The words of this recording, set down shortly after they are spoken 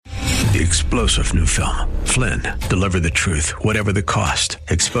the explosive new film, Flynn, Deliver the Truth, Whatever the Cost,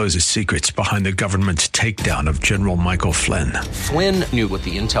 exposes secrets behind the government's takedown of General Michael Flynn. Flynn knew what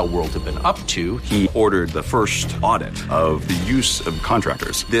the intel world had been up to. He ordered the first audit of the use of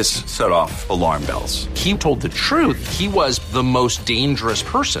contractors. This set off alarm bells. He told the truth. He was the most dangerous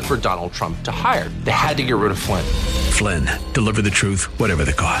person for Donald Trump to hire. They had to get rid of Flynn. Flynn, Deliver the Truth, Whatever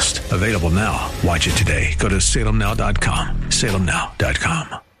the Cost. Available now. Watch it today. Go to salemnow.com.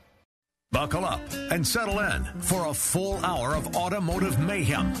 salemnow.com. Buckle up and settle in for a full hour of automotive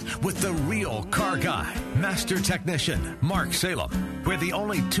mayhem with the real car guy, master technician Mark Salem, where the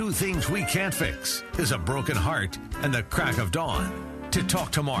only two things we can't fix is a broken heart and the crack of dawn. To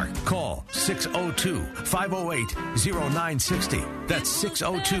talk to Mark, call 602-508-0960. That's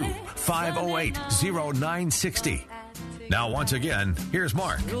 602-508-0960. Now, once again, here's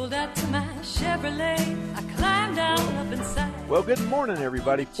Mark. Well, good morning,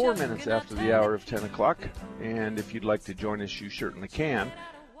 everybody. 4 minutes after the hour of 10 o'clock. And if you'd like to join us, you certainly can.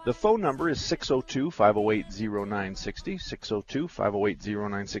 The phone number is 602-508-0960,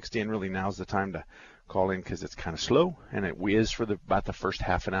 602-508-0960. And really, now's the time to call in because it's kind of slow, and it is for about the first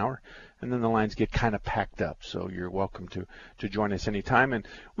half an hour. And then the lines get kind of packed up. So you're welcome to join us anytime. And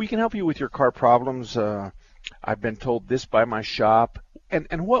we can help you with your car problems. I've been told this by my shop,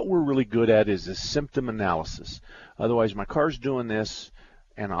 and what we're really good at is this symptom analysis. Otherwise, my car's doing this,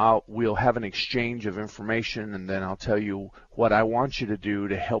 and we'll have an exchange of information, and then I'll tell you what I want you to do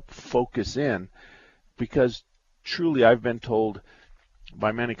to help focus in, because truly I've been told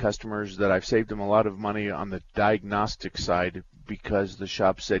by many customers that I've saved them a lot of money on the diagnostic side because the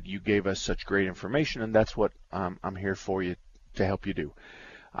shop said you gave us such great information, and that's what I'm here for you to help you do.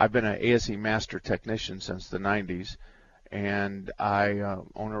 I've been an ASE master technician since the 90s, and I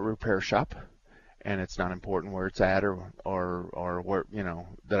own a repair shop, and it's not important where it's at or where,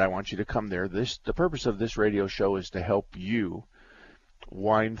 that I want you to come there. The purpose of this radio show is to help you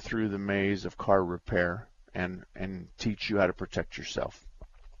wind through the maze of car repair and teach you how to protect yourself.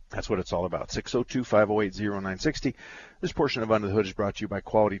 That's what it's all about. 602-508-0960. This portion of Under the Hood is brought to you by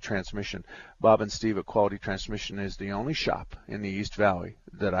Quality Transmission. Bob and Steve at Quality Transmission is the only shop in the East Valley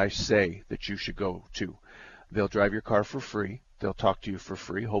that I say that you should go to. They'll drive your car for free. They'll talk to you for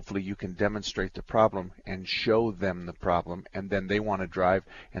free. Hopefully you can demonstrate the problem and show them the problem, and then they want to drive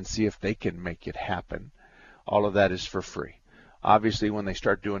and see if they can make it happen. All of that is for free. Obviously, when they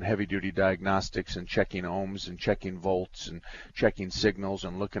start doing heavy-duty diagnostics and checking ohms and checking volts and checking signals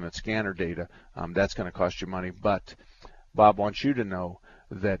and looking at scanner data, that's going to cost you money. But Bob wants you to know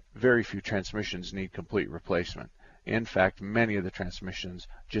that very few transmissions need complete replacement. In fact, many of the transmissions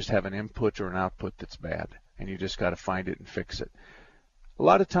just have an input or an output that's bad, and you just got to find it and fix it. A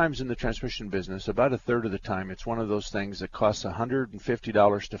lot of times in the transmission business, about a third of the time, it's one of those things that costs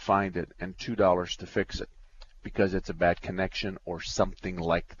 $150 to find it and $2 to fix it, because it's a bad connection or something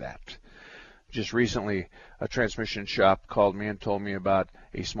like that. Just recently, a transmission shop called me and told me about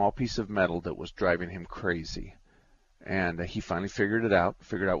a small piece of metal that was driving him crazy. And he finally figured out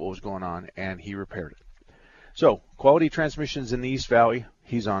what was going on, and he repaired it. So, Quality Transmissions in the East Valley.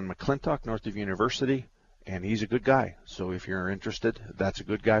 He's on McClintock, north of University, and he's a good guy. So if you're interested, that's a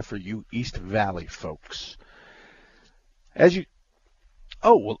good guy for you East Valley folks.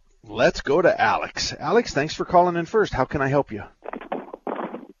 Let's go to Alex. Alex, thanks for calling in first. How can I help you?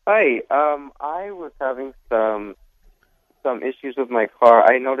 Hi. I was having some issues with my car.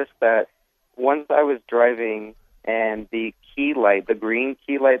 I noticed that once I was driving and the key light, the green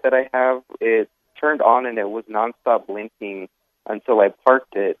key light that I have, it turned on and it was nonstop blinking until I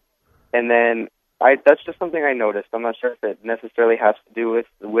parked it. And then that's just something I noticed. I'm not sure if it necessarily has to do with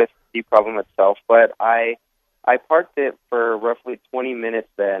the problem itself, but I parked it for roughly 20 minutes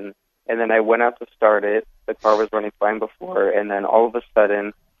then, and then I went out to start it. The car was running fine before, and then all of a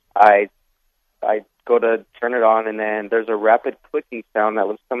sudden, I go to turn it on, and then there's a rapid clicking sound that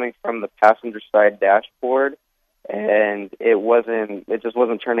was coming from the passenger side dashboard, and it just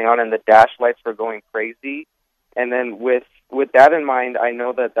wasn't turning on, and the dash lights were going crazy. And then with that in mind, I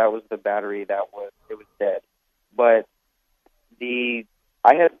know that was the battery it was dead. But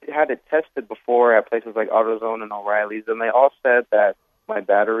I had it tested before at places like AutoZone and O'Reilly's, and they all said that my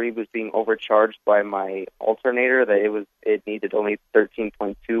battery was being overcharged by my alternator, that it needed only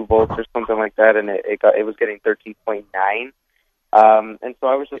 13.2 volts or something like that, and it was getting 13.9. And so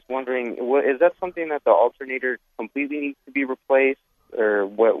I was just wondering, is that something that the alternator completely needs to be replaced, or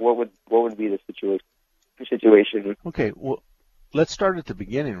what would be the situation? Okay, well, let's start at the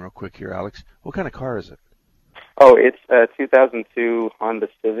beginning real quick here, Alex. What kind of car is it? Oh, it's a 2002 Honda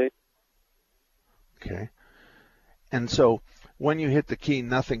Civic. Okay. And so When you hit the key,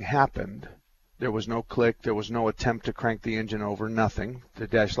 nothing happened. There was no click. There was no attempt to crank the engine over. Nothing. The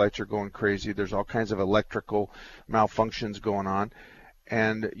dash lights are going crazy. There's all kinds of electrical malfunctions going on.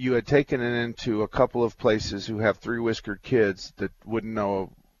 And you had taken it into a couple of places who have three-whiskered kids that wouldn't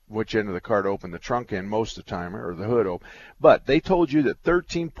know which end of the car to open the trunk in most of the time, or the hood open. But they told you that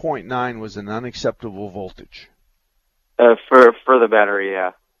 13.9 was an unacceptable voltage. For the battery,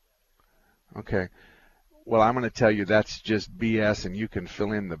 yeah. Okay. Well, I'm going to tell you that's just BS, and you can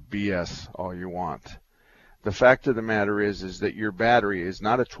fill in the BS all you want. The fact of the matter is that your battery is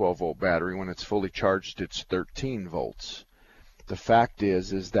not a 12-volt battery. When it's fully charged, it's 13 volts. The fact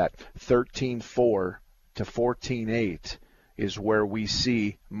is that 13.4 to 14.8 is where we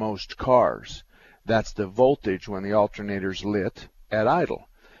see most cars. That's the voltage when the alternator's lit at idle.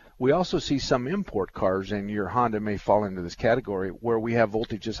 We also see some import cars, and your Honda may fall into this category, where we have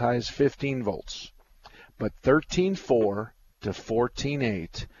voltage as high as 15 volts. But 13.4 to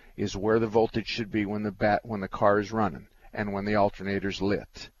 14.8 is where the voltage should be when the car is running and when the alternator's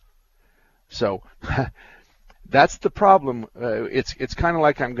lit. So that's the problem. It's kind of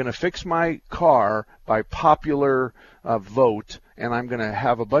like I'm going to fix my car by popular vote, and I'm going to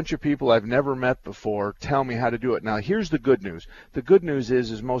have a bunch of people I've never met before tell me how to do it. Now, here's the good news. The good news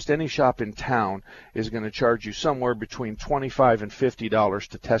is most any shop in town is going to charge you somewhere between $25 and $50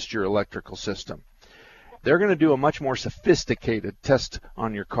 to test your electrical system. They're going to do a much more sophisticated test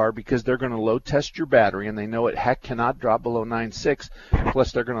on your car because they're going to load test your battery, and they know it cannot drop below 9.6.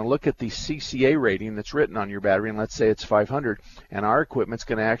 Plus, they're going to look at the CCA rating that's written on your battery, and let's say it's 500, and our equipment's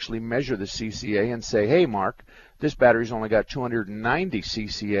going to actually measure the CCA and say, hey, Mark, this battery's only got 290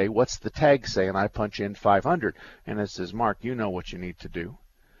 CCA. What's the tag say? And I punch in 500, and it says, Mark, you know what you need to do.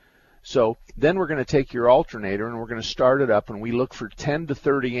 So then we're going to take your alternator, and we're going to start it up, and we look for 10 to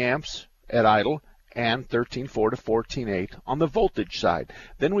 30 amps at idle, and 13.4 to 14.8 on the voltage side.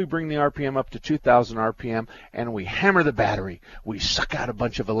 Then we bring the RPM up to 2,000 RPM, and we hammer the battery. We suck out a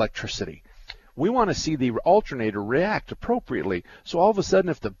bunch of electricity. We want to see the alternator react appropriately. So all of a sudden,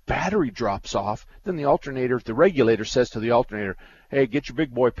 if the battery drops off, then the regulator says to the alternator, hey, get your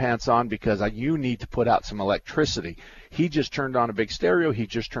big boy pants on because you need to put out some electricity. He just turned on a big stereo. He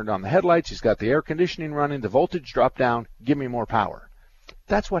just turned on the headlights. He's got the air conditioning running. The voltage dropped down. Give me more power.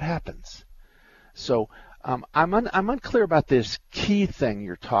 That's what happens. So I'm unclear about this key thing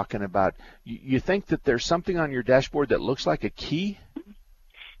you're talking about. You think that there's something on your dashboard that looks like a key?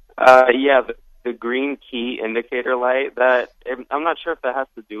 Yeah, the green key indicator light. I'm not sure if that has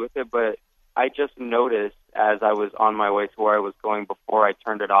to do with it, but I just noticed as I was on my way to where I was going before I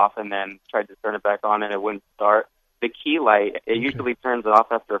turned it off and then tried to turn it back on and it wouldn't start. The key light, it usually turns off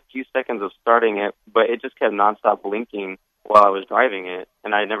after a few seconds of starting it, but it just kept nonstop blinking while I was driving it,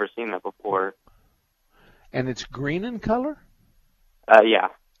 and I had never seen that before. And it's green in color? Yeah.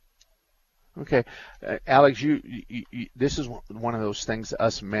 Okay. Alex, this is one of those things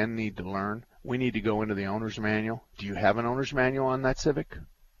us men need to learn. We need to go into the owner's manual. Do you have an owner's manual on that Civic?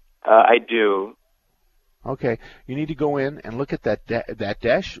 I do. Okay. You need to go in and look at that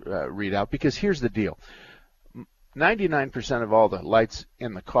dash readout, because here's the deal. 99% of all the lights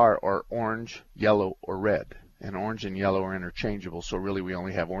in the car are orange, yellow, or red. And orange and yellow are interchangeable, so really we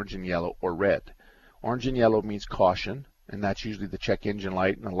only have orange and yellow or red. Orange and yellow means caution, and that's usually the check engine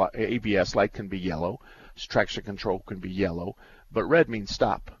light, and the ABS light can be yellow. Traction control can be yellow, but red means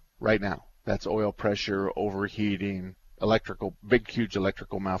stop right now. That's oil pressure, overheating, big, huge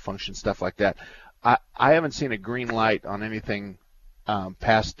electrical malfunction, stuff like that. I haven't seen a green light on anything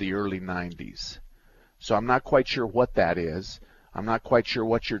past the early 90s, so I'm not quite sure what that is. I'm not quite sure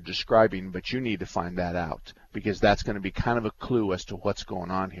what you're describing, but you need to find that out, because that's going to be kind of a clue as to what's going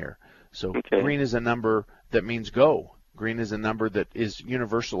on here. So okay. Green is a number that means go. Green is a number that is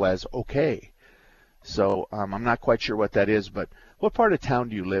universal as okay. So I'm not quite sure what that is, but what part of town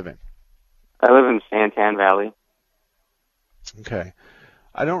do you live in? I live in Santan Valley. Okay.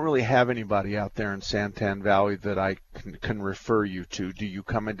 I don't really have anybody out there in Santan Valley that I can refer you to. Do you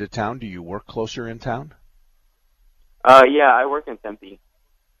come into town? Do you work closer in town? Yeah, I work in Tempe.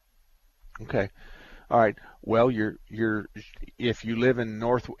 Okay. All right. Well, if you live in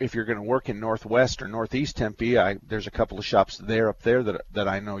if you're going to work in Northwest or Northeast Tempe, there's a couple of shops up there that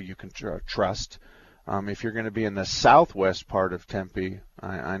I know you can trust. If you're going to be in the southwest part of Tempe,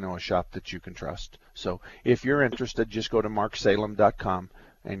 I know a shop that you can trust. So if you're interested, just go to marksalem.com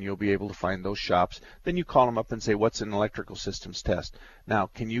and you'll be able to find those shops. Then you call them up and say, what's an electrical systems test? Now,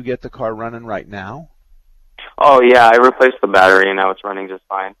 can you get the car running right now? Oh, yeah. I replaced the battery and now it's running just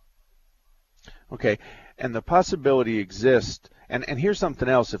fine. Okay. And the possibility exists, and here's something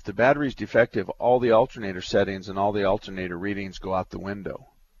else. If the battery's defective, all the alternator settings and all the alternator readings go out the window.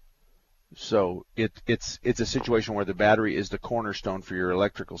 So it's a situation where the battery is the cornerstone for your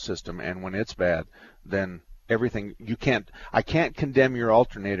electrical system, and when it's bad, then everything, I can't condemn your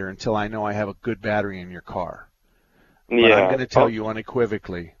alternator until I know I have a good battery in your car. But I'm going to tell you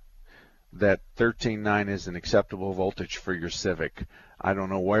unequivocally that 13.9 is an acceptable voltage for your Civic. I don't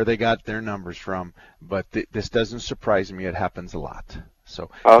know where they got their numbers from, but this doesn't surprise me. It happens a lot. So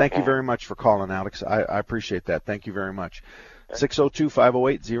Thank you very much for calling, Alex. I appreciate that. Thank you very much.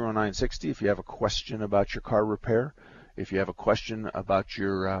 602-508-0960 if you have a question about your car repair. If you have a question about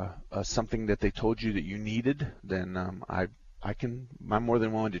your something that they told you that you needed, then I'm more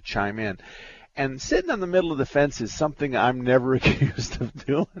than willing to chime in. And sitting on the middle of the fence is something I'm never accused of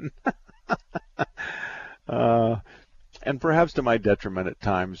doing. And perhaps to my detriment at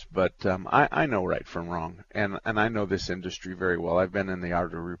times, but I know right from wrong, and I know this industry very well. I've been in the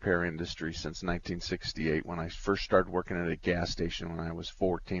auto repair industry since 1968 when I first started working at a gas station when I was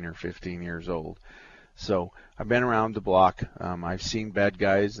 14 or 15 years old. So I've been around the block. I've seen bad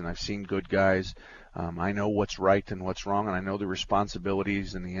guys and I've seen good guys. I know what's right and what's wrong, and I know the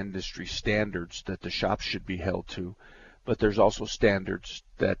responsibilities and the industry standards that the shops should be held to. But there's also standards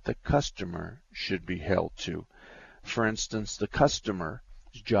that the customer should be held to. For instance, the customer's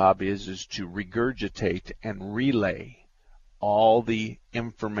job is to regurgitate and relay all the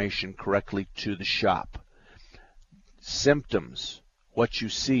information correctly to the shop. Symptoms, what you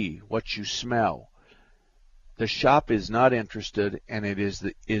see, what you smell. The shop is not interested, and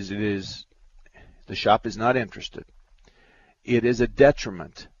the shop is not interested. It is a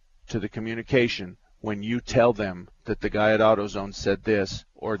detriment to the communication when you tell them that the guy at AutoZone said this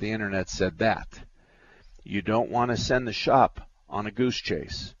or the internet said that. You don't want to send the shop on a goose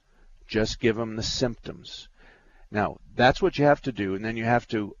chase. Just give them the symptoms. Now, that's what you have to do, and then you have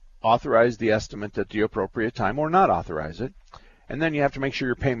to authorize the estimate at the appropriate time or not authorize it, and then you have to make sure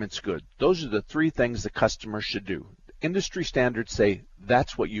your payment's good. Those are the three things the customer should do. Industry standards say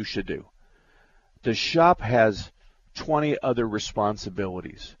that's what you should do. The shop has 20 other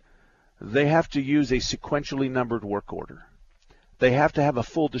responsibilities. They have to use a sequentially numbered work order. They have to have a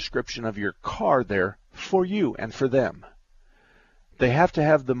full description of your car there for you and for them. They have to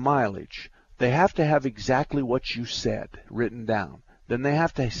have the mileage. They have to have exactly what you said written down. Then they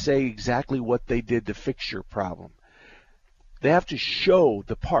have to say exactly what they did to fix your problem. They have to show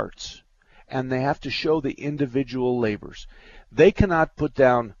the parts, and they have to show the individual labors. They cannot put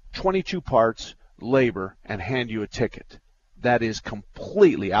down 22 parts, labor, and hand you a ticket. That is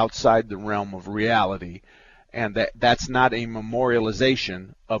completely outside the realm of reality. And that's not a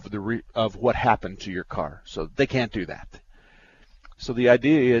memorialization of what happened to your car. So they can't do that. So the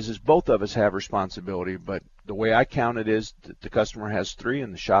idea is both of us have responsibility, but the way I count it is that the customer has 3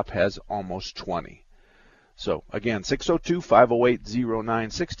 and the shop has almost 20. So again,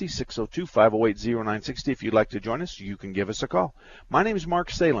 602-508-0960, 602-508-0960. If you'd like to join us, you can give us a call. My name is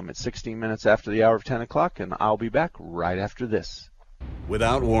Mark Salem. It's 16 minutes after the hour of 10 o'clock, and I'll be back right after this.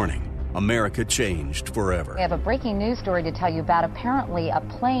 Without warning, America changed forever. We have a breaking news story to tell you about. Apparently, a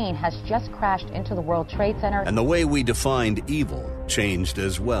plane has just crashed into the World Trade Center. And the way we defined evil changed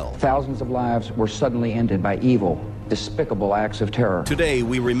as well. Thousands of lives were suddenly ended by evil, despicable acts of terror. Today,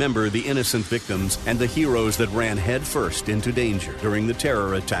 we remember the innocent victims and the heroes that ran headfirst into danger during the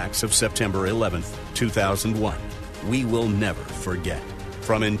terror attacks of September 11th, 2001. We will never forget.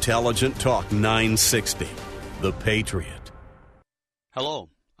 From Intelligent Talk 960, The Patriot. Hello.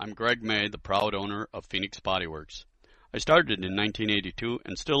 I'm Greg May, the proud owner of Phoenix Body Works. I started in 1982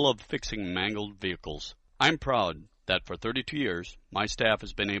 and still love fixing mangled vehicles. I'm proud that for 32 years, my staff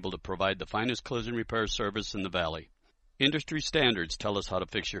has been able to provide the finest collision repair service in the Valley. Industry standards tell us how to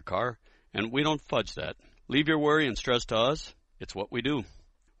fix your car, and we don't fudge that. Leave your worry and stress to us. It's what we do.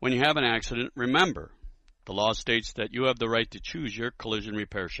 When you have an accident, remember, the law states that you have the right to choose your collision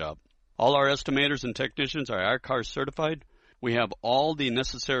repair shop. All our estimators and technicians are ICAR certified. We have all the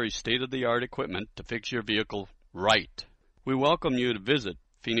necessary state-of-the-art equipment to fix your vehicle right. We welcome you to visit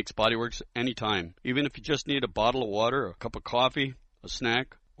Phoenix Body Works anytime, even if you just need a bottle of water, a cup of coffee, a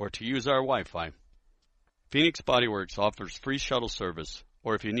snack, or to use our Wi-Fi. Phoenix Body Works offers free shuttle service,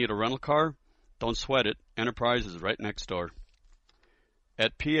 or if you need a rental car, don't sweat it. Enterprise is right next door.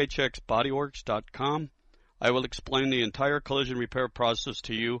 At phxbodyworks.com, I will explain the entire collision repair process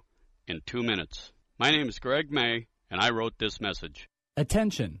to you in 2 minutes. My name is Greg May, and I wrote this message.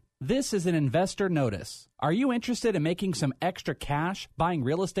 Attention. This is an investor notice. Are you interested in making some extra cash buying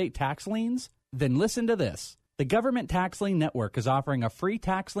real estate tax liens? Then listen to this. The Government Tax Lien Network is offering a free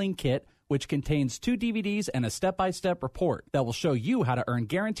tax lien kit which contains 2 DVDs and a step-by-step report that will show you how to earn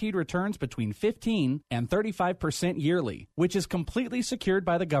guaranteed returns between 15 and 35% yearly, which is completely secured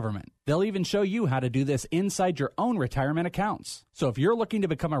by the government. They'll even show you how to do this inside your own retirement accounts. So if you're looking to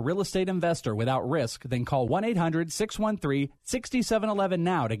become a real estate investor without risk, then call 1-800-613-6711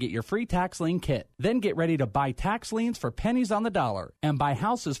 now to get your free tax lien kit. Then get ready to buy tax liens for pennies on the dollar and buy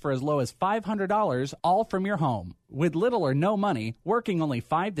houses for as low as $500, all from your home. With little or no money, working only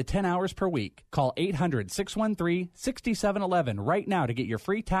 5 to 10 hours per week. Call 800-613-6711 right now to get your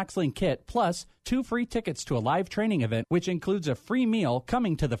free tax lien kit, plus 2 free tickets to a live training event, which includes a free meal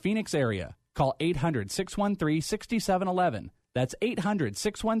coming to the Phoenix area. Call 800-613-6711. That's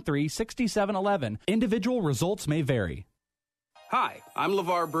 800-613-6711. Individual results may vary. Hi, I'm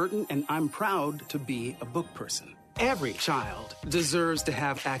LeVar Burton, and I'm proud to be a book person. Every child deserves to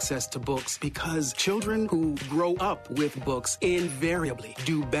have access to books because children who grow up with books invariably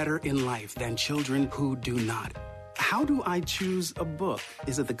do better in life than children who do not. How do I choose a book?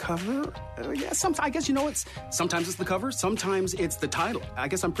 Is it the cover? I guess, sometimes it's the cover, sometimes it's the title. I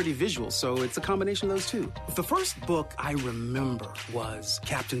guess I'm pretty visual, so it's a combination of those two. The first book I remember was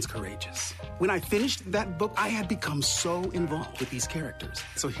Captain's Courageous. When I finished that book, I had become so involved with these characters.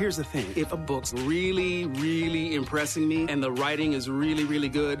 So here's the thing. If a book's really, really impressing me and the writing is really, really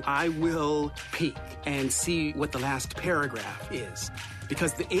good, I will peek and see what the last paragraph is.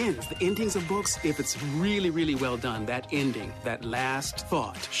 Because the endings of books, if it's really, really well done, that ending, that last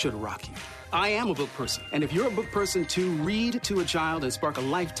thought should rock you. I am a book person, and if you're a book person too, read to a child and spark a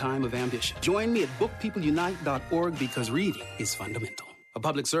lifetime of ambition. Join me at bookpeopleunite.org because reading is fundamental. A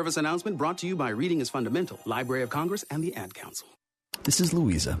public service announcement brought to you by Reading is Fundamental, Library of Congress, and the Ad Council. This is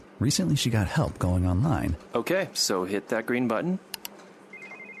Louisa. Recently, she got help going online. Okay, so hit that green button.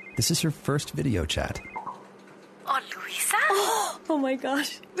 This is her first video chat. Oh, Louisa? Oh my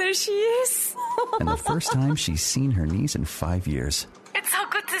gosh, there she is. And the first time she's seen her niece in 5 years. It's so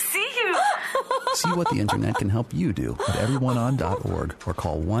good to see you. See what the internet can help you do at everyoneon.org or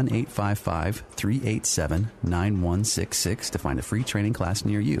call 1-855-387-9166 to find a free training class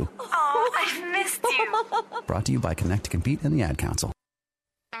near you. Oh, I've missed you. Brought to you by Connect to Compete and the Ad Council.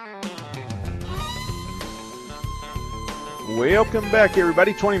 Welcome back,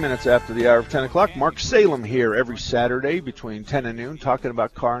 everybody. 20 minutes after the hour of 10 o'clock. Mark Salem here every Saturday between 10 and noon talking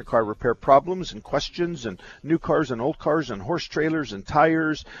about car and car repair problems and questions and new cars and old cars and horse trailers and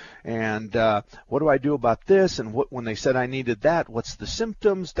tires and what do I do about this and what when they said I needed that, what's the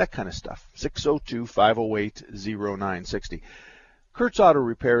symptoms, that kind of stuff. 602-508-0960. Kurt's Auto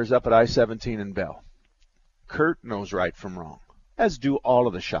Repair is up at I-17 in Bell. Kurt knows right from wrong, as do all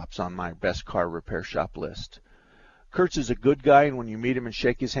of the shops on my best car repair shop list. Kurtz is a good guy, and when you meet him and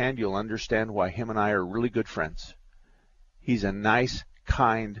shake his hand, you'll understand why him and I are really good friends. He's a nice,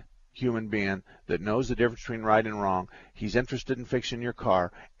 kind human being that knows the difference between right and wrong. He's interested in fixing your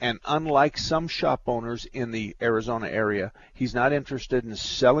car, and unlike some shop owners in the Arizona area, he's not interested in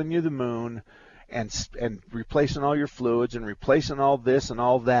selling you the moon and replacing all your fluids and replacing all this and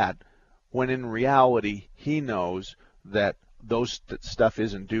all that, when in reality, he knows that those stuff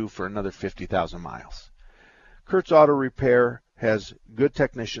isn't due for another 50,000 miles. Kurt's Auto Repair has good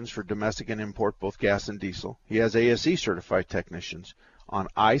technicians for domestic and import, both gas and diesel. He has ASE certified technicians on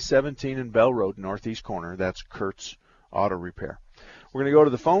I-17 and Bell Road, northeast corner. That's Kurt's Auto Repair. We're going to go to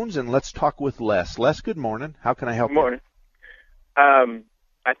the phones, and let's talk with Les. Les, good morning. How can I help you? Good morning.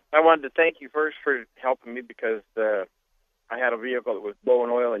 I wanted to thank you first for helping me because I had a vehicle that was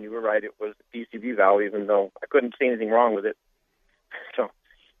blowing oil, and you were right, it was the PCV valve, even though I couldn't see anything wrong with it. So,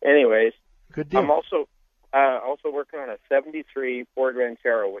 anyways, good deal. I'm also working on a 73 Ford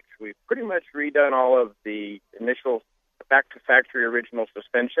Ranchero, which we've pretty much redone all of the initial back-to-factory original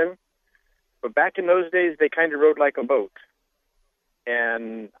suspension. But back in those days, they kind of rode like a boat.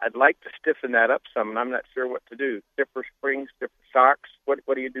 And I'd like to stiffen that up some, and I'm not sure what to do. Stiffer springs, stiffer shocks. What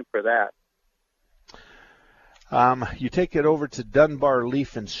do you do for that? You take it over to Dunbar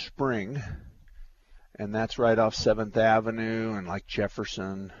Leaf and Spring, and that's right off 7th Avenue and like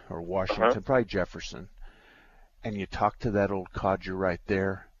Jefferson or Washington, probably Jefferson. And you talk to that old codger right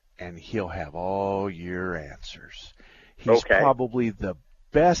there, and he'll have all your answers. He's probably the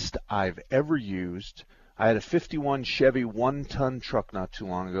best I've ever used. I had a 51 Chevy 1-ton truck not too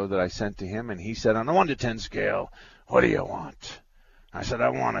long ago that I sent to him, and he said, on a 1 to 10 scale, what do you want? I said, I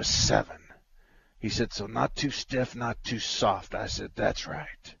want a 7. He said, so not too stiff, not too soft. I said, that's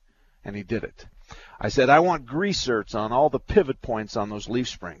right. And he did it. I said, I want grease zerks on all the pivot points on those leaf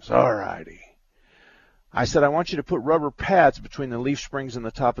springs. All righty. I said, I want you to put rubber pads between the leaf springs and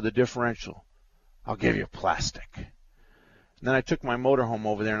the top of the differential. I'll give you plastic. And then I took my motorhome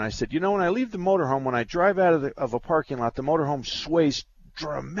over there, and I said, when I leave the motorhome, when I drive out of a parking lot, the motorhome sways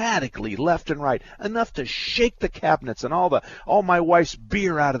dramatically left and right, enough to shake the cabinets and all my wife's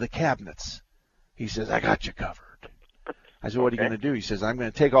beer out of the cabinets. He says, I got you covered. I said, what are you going to do? He says, I'm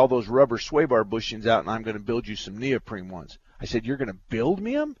going to take all those rubber sway bar bushings out, and I'm going to build you some neoprene ones. I said, you're going to build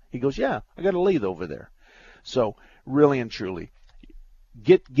me them? He goes, yeah, I got a lathe over there. So really and truly,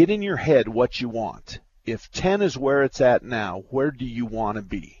 get in your head what you want. If 10 is where it's at now, where do you want to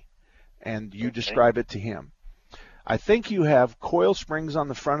be? And you describe it to him. I think you have coil springs on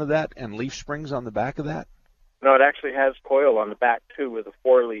the front of that and leaf springs on the back of that. No, it actually has coil on the back, too, with a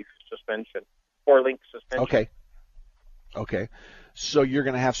 4-link suspension. Okay. So you're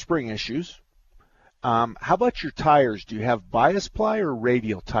going to have spring issues. How about your tires? Do you have bias ply or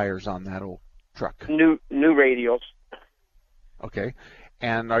radial tires on that old truck? New radials. Okay.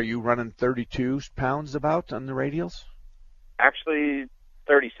 And are you running 32 pounds about on the radials? Actually,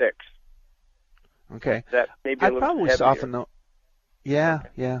 36. Okay. That maybe I'd probably heavier. soften the. Yeah.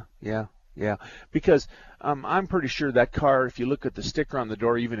 Because I'm pretty sure that car, if you look at the sticker on the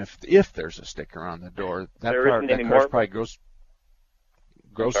door, even if there's a sticker on the door, that car's probably gross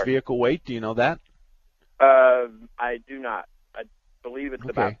vehicle weight. Do you know that? I do not. I believe it's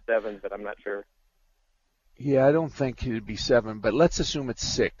about 7, but I'm not sure. Yeah, I don't think it'd be 7, but let's assume it's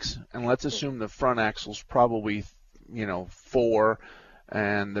 6, and let's assume the front axle's probably 4,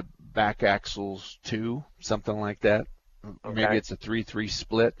 and the back axle's 2, something like that. Okay. Maybe it's a 3-3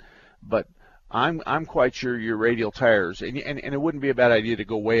 split, but I'm quite sure your radial tires, and it wouldn't be a bad idea to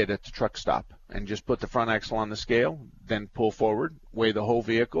go weigh it at the truck stop and just put the front axle on the scale, then pull forward, weigh the whole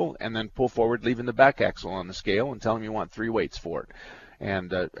vehicle, and then pull forward, leaving the back axle on the scale, and tell them you want 3 weights for it,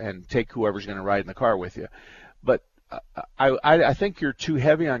 and take whoever's going to ride in the car with you. But I think you're too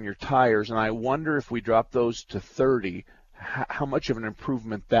heavy on your tires, and I wonder if we drop those to 30, how much of an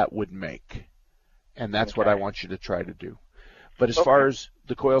improvement that would make. And that's what I want you to try to do. But as far as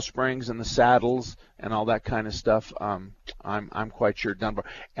the coil springs and the saddles and all that kind of stuff, I'm quite sure Dunbar.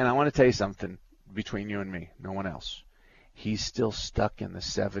 And I want to tell you something between you and me, no one else. He's still stuck in the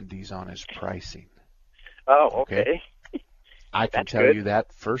 70s on his pricing. Oh, okay. I can tell you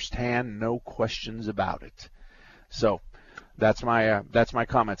that firsthand, no questions about it. So that's my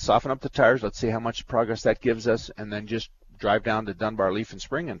comment. Soften up the tires. Let's see how much progress that gives us, and then just drive down to Dunbar Leaf and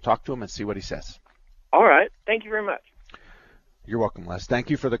Spring and talk to him and see what he says. All right. Thank you very much. You're welcome, Les. Thank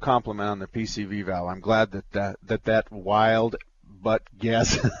you for the compliment on the PCV valve. I'm glad that wild but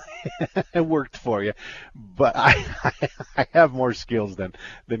guess it worked for you. But I have more skills than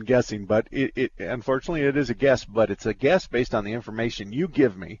guessing. But it unfortunately it is a guess. But it's a guess based on the information you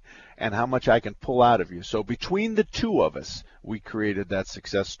give me and how much I can pull out of you. So between the two of us, we created that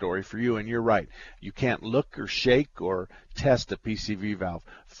success story for you. And you're right. You can't look or shake or test a PCV valve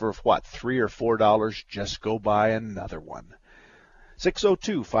for what, $3 or $4. Just go buy another one.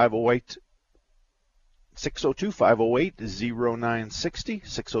 602-508. 602-508-0960,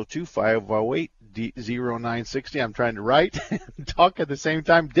 602-508-0960. I'm trying to write and talk at the same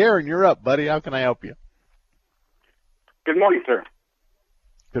time. Darren, you're up, buddy. How can I help you? Good morning, sir.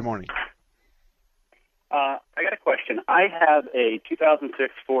 Good morning. I got a question. I have a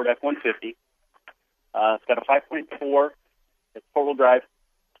 2006 Ford F-150. It's got a 5.4. It's four-wheel drive.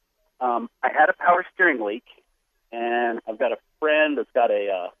 I had a power steering leak, and I've got a friend that's got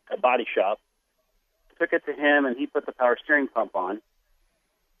a body shop. Took it to him, and he put the power steering pump on.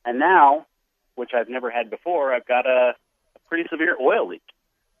 And now, which I've never had before, I've got a pretty severe oil leak.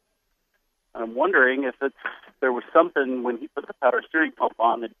 And I'm wondering if there was something when he put the power steering pump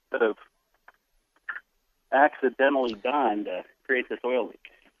on that could have accidentally done to create this oil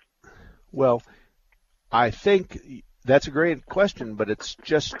leak. Well, I think that's a great question, but it's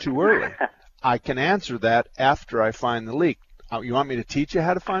just too early. I can answer that after I find the leak. You want me to teach you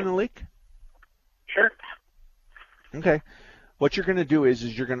how to find the leak? Sure. Okay. What you're going to do is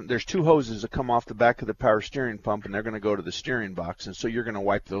there's two hoses that come off the back of the power steering pump, and they're going to go to the steering box, and so you're going to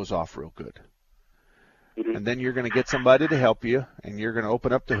wipe those off real good. Mm-hmm. And then you're going to get somebody to help you, and you're going to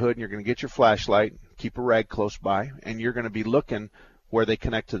open up the hood, and you're going to get your flashlight, keep a rag close by, and you're going to be looking where they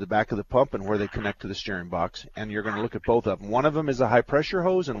connect to the back of the pump and where they connect to the steering box, and you're going to look at both of them. One of them is a high-pressure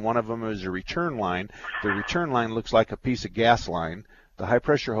hose, and one of them is a return line. The return line looks like a piece of gas line. The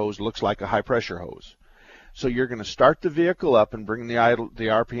high-pressure hose looks like a high-pressure hose. So you're going to start the vehicle up and bring the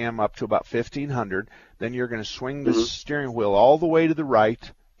RPM up to about 1,500. Then you're going to swing the steering wheel all the way to the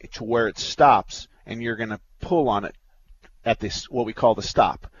right to where it stops, and you're going to pull on it at this what we call the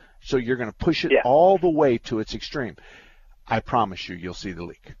stop. So you're going to push it all the way to its extreme. I promise you'll see the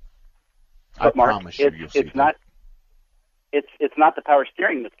leak. But Mark, you'll see it. it's not the power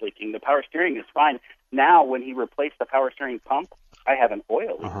steering that's leaking. The power steering is fine. Now, when he replaced the power steering pump, I have an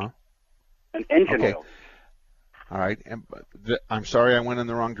oil leak, an engine oil. All right. I'm sorry I went in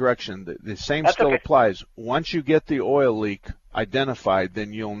the wrong direction. The same That's still okay. applies. Once you get the oil leak identified,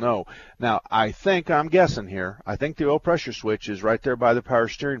 then you'll know. Now, I'm guessing here, I think the oil pressure switch is right there by the power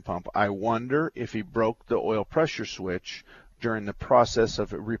steering pump. I wonder if he broke the oil pressure switch during the process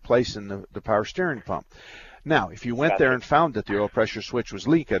of replacing the power steering pump. Now, if you went there and found that the oil pressure switch was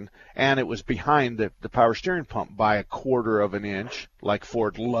leaking and it was behind the power steering pump by 1/4 of an inch, like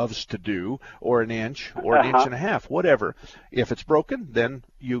Ford loves to do, or an inch, or an inch and a half, whatever, if it's broken, then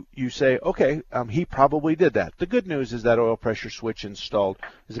you say, okay, he probably did that. The good news is that oil pressure switch installed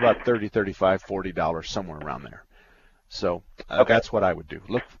is about $30, $35, $40, somewhere around there. So that's what I would do.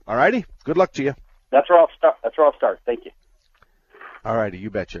 Look, all righty, good luck to you. That's where I'll start. Thank you. All righty, you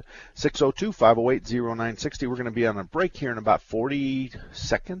betcha. 602-508-0960. We're going to be on a break here in about 40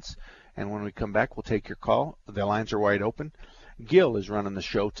 seconds. And when we come back, we'll take your call. The lines are wide open. Gil is running the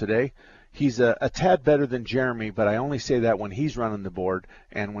show today. He's a tad better than Jeremy, but I only say that when he's running the board.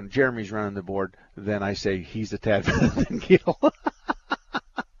 And when Jeremy's running the board, then I say he's a tad better than Gil.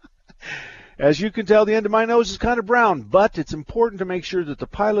 As you can tell, the end of my nose is kind of brown, but it's important to make sure that the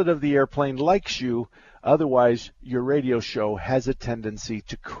pilot of the airplane likes you. Otherwise, your radio show has a tendency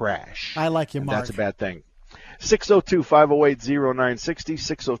to crash. I like you, and Mark. That's a bad thing. 602-508-0960,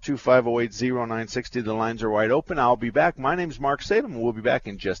 602-508-0960. The lines are wide open. I'll be back. My name's Mark Salem, and we'll be back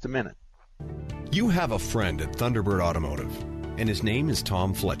in just a minute. You have a friend at Thunderbird Automotive, and his name is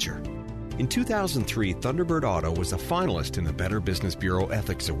Tom Fletcher. In 2003, Thunderbird Auto was a finalist in the Better Business Bureau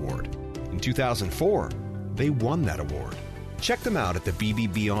Ethics Award. In 2004, they won that award. Check them out at the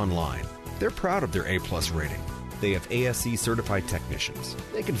BBB online. They're proud of their A-plus rating. They have ASE certified technicians.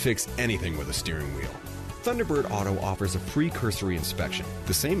 They can fix anything with a steering wheel. Thunderbird Auto offers a free cursory inspection,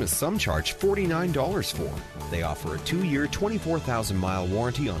 the same as some charge $49 for. They offer a 2-year, 24,000-mile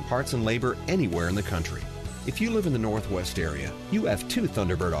warranty on parts and labor anywhere in the country. If you live in the Northwest area, you have 2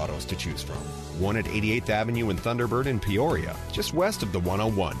 Thunderbird Autos to choose from. One at 88th Avenue in Thunderbird in Peoria, just west of the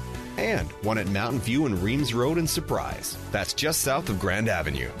 101. And one at Mountain View and Reams Road in Surprise. That's just south of Grand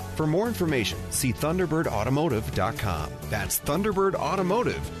Avenue. For more information, see ThunderbirdAutomotive.com. That's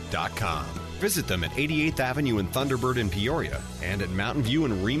ThunderbirdAutomotive.com. Visit them at 88th Avenue in Thunderbird in Peoria and at Mountain View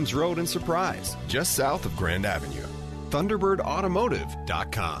and Reams Road in Surprise, just south of Grand Avenue.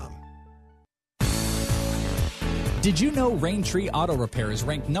 ThunderbirdAutomotive.com. Did you know Raintree Auto Repair is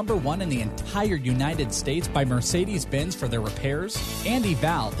ranked #1 in the entire United States by Mercedes-Benz for their repairs? Andy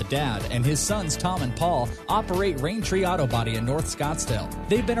Val, the dad, and his sons Tom and Paul operate Raintree Auto Body in North Scottsdale.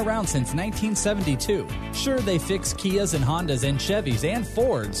 They've been around since 1972. Sure, they fix Kias and Hondas and Chevys and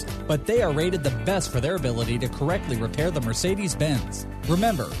Fords, but they are rated the best for their ability to correctly repair the Mercedes-Benz.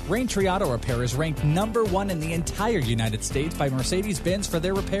 Remember, Raintree Auto Repair is ranked #1 in the entire United States by Mercedes-Benz for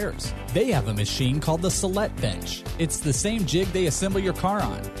their repairs. They have a machine called the Celette Bench. It's the same jig they assemble your car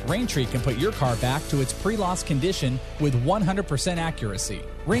on. Raintree can put your car back to its pre-loss condition with 100% accuracy.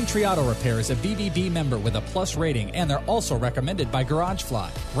 Raintree Auto Repair is a BBB member with a plus rating, and they're also recommended by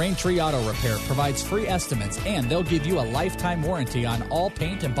GarageFly. Raintree Auto Repair provides free estimates, and they'll give you a lifetime warranty on all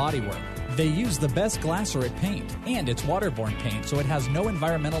paint and bodywork. They use the best Glasserit paint, and it's waterborne paint, so it has no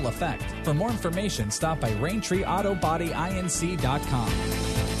environmental effect. For more information, stop by RaintreeAutoBodyInc.com.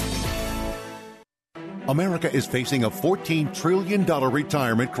 America is facing a $14 trillion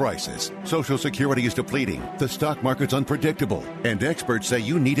retirement crisis. Social Security is depleting, the stock market's unpredictable, and experts say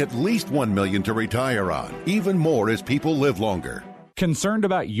you need at least $1 million to retire on, even more as people live longer. Concerned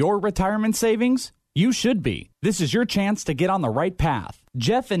about your retirement savings? You should be. This is your chance to get on the right path.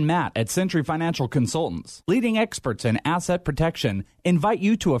 Jeff and Matt at Century Financial Consultants, leading experts in asset protection, invite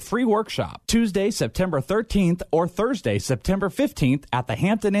you to a free workshop Tuesday, September 13th or Thursday, September 15th at the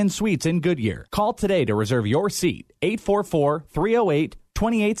Hampton Inn Suites in Goodyear. Call today to reserve your seat,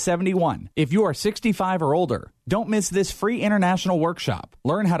 844-308-2871. If you are 65 or older, don't miss this free international workshop.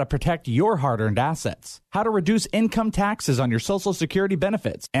 Learn how to protect your hard-earned assets, how to reduce income taxes on your Social Security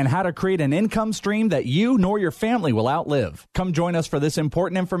benefits, and how to create an income stream that you nor your family will outlive. Come join us for this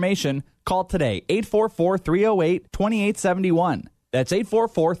important information. Call today, 844-308-2871. That's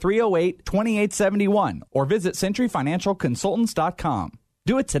 844-308-2871. Or visit centuryfinancialconsultants.com.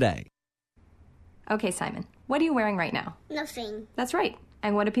 Do it today. Okay, Simon, what are you wearing right now? Nothing. That's right.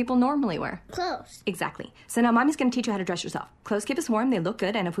 And what do people normally wear? Clothes. Exactly. So now Mommy's going to teach you how to dress yourself. Clothes keep us warm, they look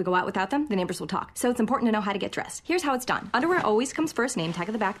good, and if we go out without them, the neighbors will talk. So it's important to know how to get dressed. Here's how it's done. Underwear always comes first, name tag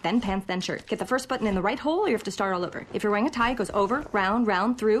at the back, then pants, then shirt. Get the first button in the right hole or you have to start all over. If you're wearing a tie, it goes over,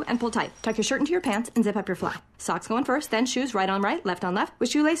 round, through, and pull tight. Tuck your shirt into your pants and zip up your fly. Socks going first, then shoes right on right, left on left. With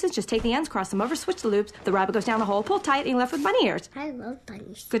shoelaces, just take the ends, cross them over, switch the loops. The rabbit goes down the hole, pull tight, and you're left with bunny ears. I love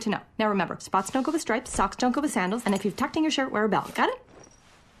bunnies. Good to know. Now remember, spots don't go with stripes, socks don't go with sandals, and if you've tucked in your shirt, wear a belt. Got it?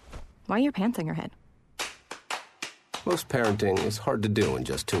 Why are your pants on your head? Most parenting is hard to do in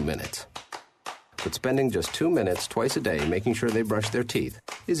just 2 minutes. But spending just 2 minutes twice a day making sure they brush their teeth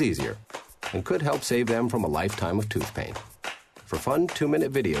is easier and could help save them from a lifetime of tooth pain. For fun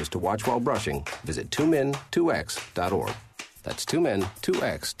 2-minute videos to watch while brushing, visit 2min2x.org. That's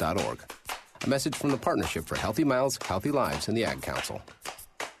 2min2x.org. A message from the Partnership for Healthy Mouths, Healthy Lives, and the Ag Council.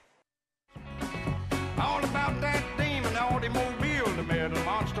 All about that demon automobile, the metal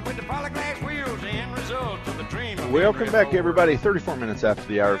monster with the polyglass wheels, the end result of the dream. Welcome back, everybody. 34 minutes after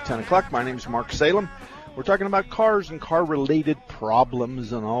the hour of 10 o'clock. My name is Mark Salem. We're talking about cars and car-related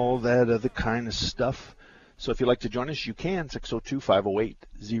problems and all that other kind of stuff. So if you'd like to join us, you can.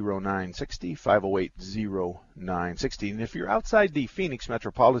 602-508-0960, 508-0960. And if you're outside the Phoenix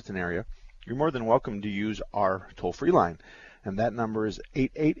metropolitan area, you're more than welcome to use our toll-free line. And that number is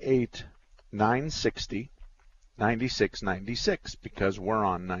 888-960-9696 because we're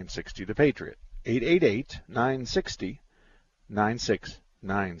on 960 The Patriot.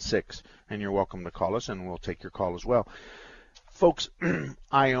 888-960-9696. And you're welcome to call us, and we'll take your call as well. Folks,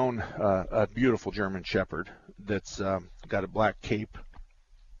 I own a beautiful German Shepherd that's got a black cape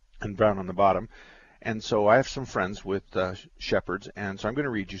and brown on the bottom. And so I have some friends with Shepherds, and so I'm going to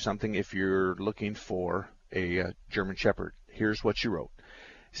read you something if you're looking for a German Shepherd. Here's what she wrote.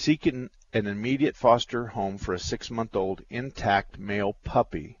 Seek an immediate foster home for a 6-month-old intact male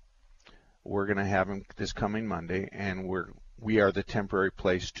puppy. We're going to have him this coming Monday, and we are the temporary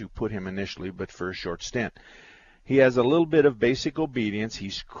place to put him initially, but for a short stint. He has a little bit of basic obedience.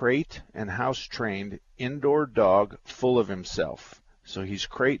 He's crate and house-trained, indoor dog, full of himself. So he's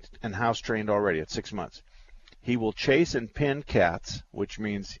crate and house-trained already at 6 months. He will chase and pin cats, which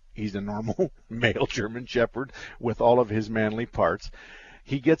means he's a normal male German Shepherd with all of his manly parts.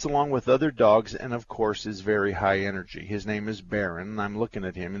 He gets along with other dogs and, of course, is very high energy. His name is Baron, and I'm looking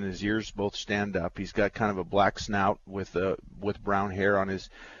at him, and his ears both stand up. He's got kind of a black snout with brown hair on his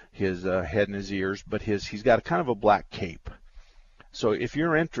head and his ears, but he's got kind of a black cape. So if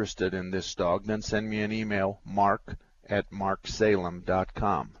you're interested in this dog, then send me an email,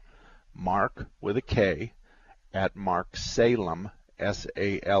 mark@marksalem.com. Mark with a K at marksalem,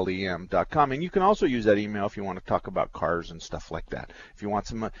 SALEM.com. And you can also use that email if you want to talk about cars and stuff like that. If you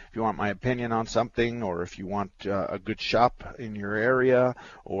want my opinion on something, or if you want a good shop in your area,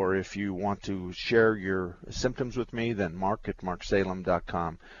 or if you want to share your symptoms with me, then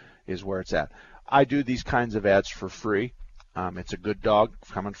mark@marksalem.com is where it's at. I do these kinds of ads for free. It's a good dog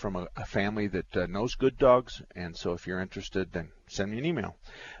coming from a family that knows good dogs, and so if you're interested, then send me an email.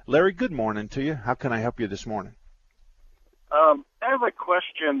 Larry, good morning to you. How can I help you this morning? I have a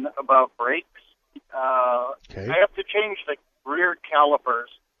question about brakes. Okay. I have to change the rear calipers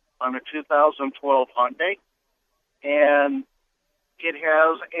on a 2012 Hyundai, and it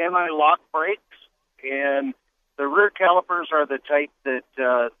has anti-lock brakes, and the rear calipers are the type that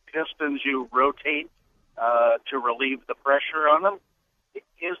pistons you rotate to relieve the pressure on them.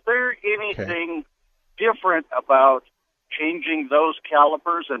 Is there anything different about changing those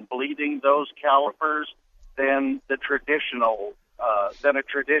calipers and bleeding those calipers than a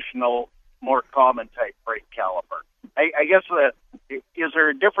traditional, more common type brake caliper? I guess is there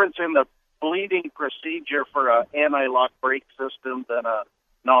a difference in the bleeding procedure for an anti-lock brake system than a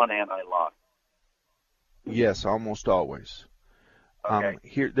non-anti-lock? Yes, almost always.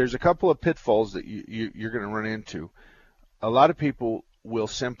 Okay. There's a couple of pitfalls that you're going to run into. A lot of people will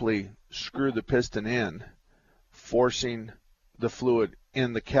simply screw the piston in, forcing the fluid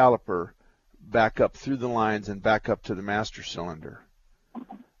in the caliper back up through the lines and back up to the master cylinder.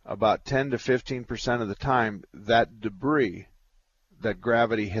 About 10 to 15% of the time, that debris that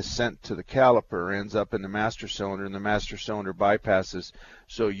gravity has sent to the caliper ends up in the master cylinder, and the master cylinder bypasses,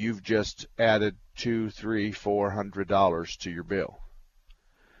 so you've just added $200, $300, $400 to your bill.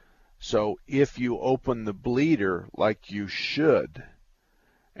 So if you open the bleeder like you should,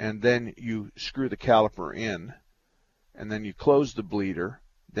 and then you screw the caliper in, and then you close the bleeder,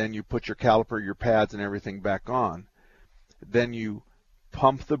 then you put your caliper, your pads, and everything back on, then you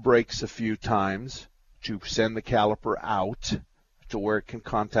pump the brakes a few times to send the caliper out to where it can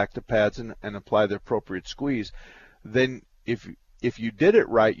contact the pads and apply the appropriate squeeze. Then if if you did it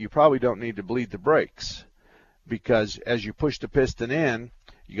right, you probably don't need to bleed the brakes, because as you push the piston in,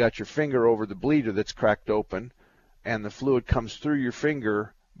 you got your finger over the bleeder that's cracked open, and the fluid comes through your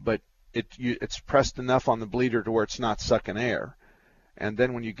finger, but it's pressed enough on the bleeder to where it's not sucking air. And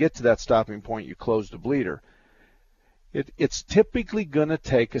then when you get to that stopping point, you close the bleeder. It's typically going to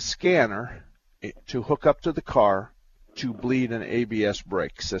take a scanner to hook up to the car to bleed an ABS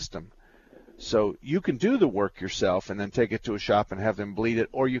brake system. So you can do the work yourself and then take it to a shop and have them bleed it,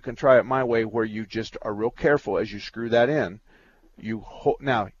 or you can try it my way, where you just are real careful as you screw that in.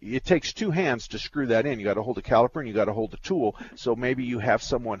 Now, it takes two hands to screw that in. You got to hold the caliper and you got to hold the tool. So maybe you have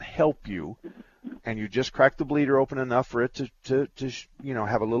someone help you, and you just crack the bleeder open enough for it to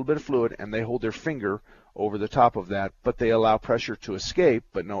have a little bit of fluid, and they hold their finger over the top of that, but they allow pressure to escape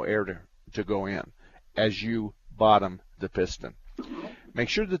but no air to go in as you bottom the piston. Make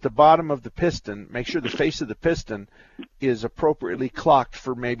sure that the bottom of the piston, make sure the face of the piston is appropriately clocked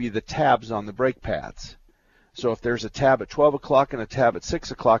for maybe the tabs on the brake pads. So if there's a tab at 12 o'clock and a tab at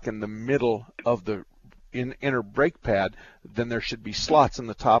 6 o'clock in the middle of the inner brake pad, then there should be slots in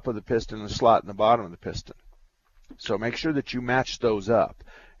the top of the piston and a slot in the bottom of the piston. So make sure that you match those up.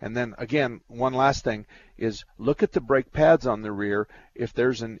 And then, again, one last thing is look at the brake pads on the rear. If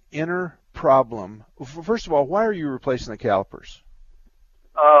there's an inner problem, first of all, why are you replacing the calipers?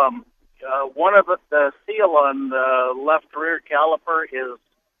 One of the seal on the left rear caliper is,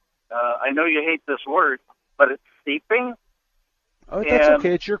 I know you hate this word, but it's seeping. Oh, that's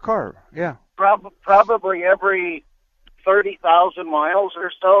okay. It's your car. Yeah. Probably every 30,000 miles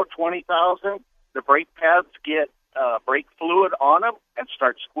or so, 20,000, the brake pads get brake fluid on them and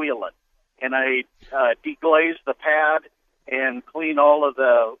start squealing. And I deglaze the pad and clean all of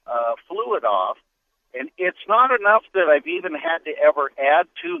the fluid off. And it's not enough that I've even had to ever add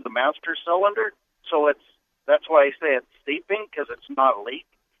to the master cylinder. So that's why I say it's seeping, because it's not a leak.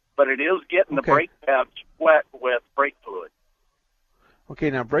 But it is getting the brake pads wet with brake fluid. Okay,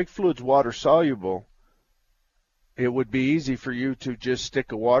 now brake fluid's water soluble. It would be easy for you to just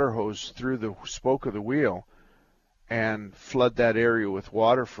stick a water hose through the spoke of the wheel and flood that area with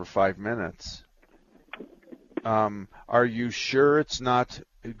water for 5 minutes. Are you sure it's not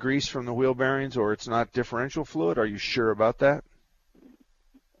grease from the wheel bearings, or it's not differential fluid? Are you sure about that?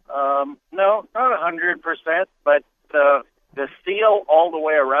 No, not 100%, but the seal all the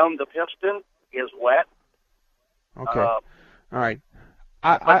way around the piston is wet. Okay. All right.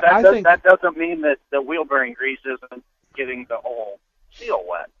 I think that doesn't mean that the wheel bearing grease isn't getting the whole seal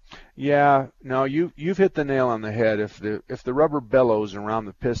wet. Yeah, no, you've hit the nail on the head. If the rubber bellows around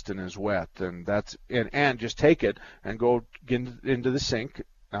the piston is wet, then that's and just take it and go into the sink,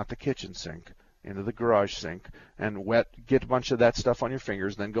 not the kitchen sink, into the garage sink, and get a bunch of that stuff on your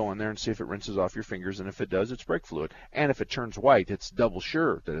fingers, then go in there and see if it rinses off your fingers, and if it does, it's brake fluid. And if it turns white, it's double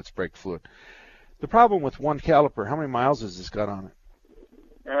sure that it's brake fluid. The problem with one caliper, how many miles has this got on it?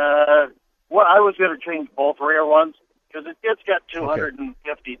 Well, I was going to change both rear ones, because it's got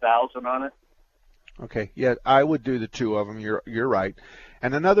 250,000 on it. Okay, yeah, I would do the two of them. You're right.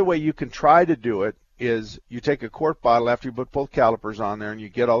 And another way you can try to do it is you take a quart bottle after you put both calipers on there, and you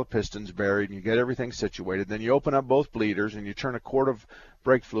get all the pistons buried, and you get everything situated. Then you open up both bleeders, and you turn a quart of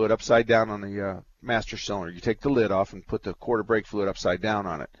brake fluid upside down on the master cylinder. You take the lid off and put the quart of brake fluid upside down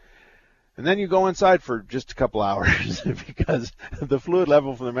on it. And then you go inside for just a couple hours because the fluid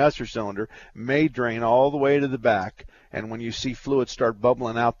level from the master cylinder may drain all the way to the back. And when you see fluid start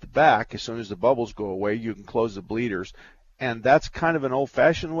bubbling out the back, as soon as the bubbles go away, you can close the bleeders. And that's kind of an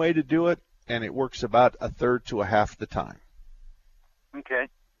old-fashioned way to do it, and it works about a third to a half the time. Okay.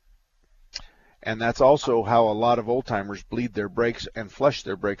 And that's also how a lot of old-timers bleed their brakes and flush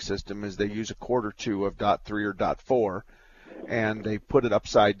their brake system, is they use a quart or two of .3 or .4, and they put it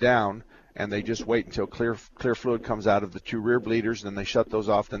upside down, and they just wait until clear fluid comes out of the two rear bleeders, then they shut those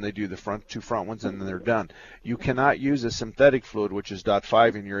off, then they do the two front ones, and then they're done. You cannot use a synthetic fluid, which is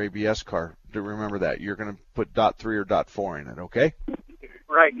 .5 in your ABS car. Do remember that. You're going to put .3 or .4 in it, okay?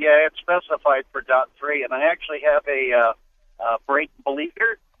 Right, yeah, it's specified for .3, and I actually have a brake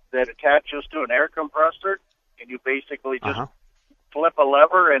bleeder that attaches to an air compressor, and you basically just flip a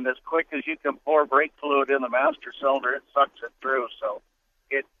lever, and as quick as you can pour brake fluid in the master cylinder, it sucks it through, so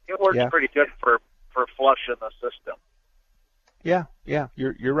it works pretty good for flushing the system. Yeah,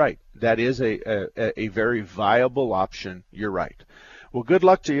 you're right. That is a very viable option. You're right. Well, good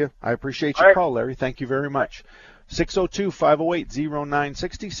luck to you. I appreciate your call, Larry. Thank you very much.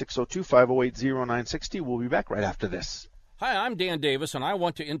 602-508-0960, 602-508-0960. We'll be back right after this. Hi, I'm Dan Davis, and I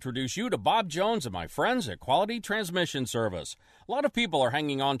want to introduce you to Bob Jones and my friends at Quality Transmission Service. A lot of people are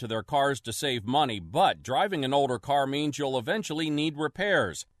hanging on to their cars to save money, but driving an older car means you'll eventually need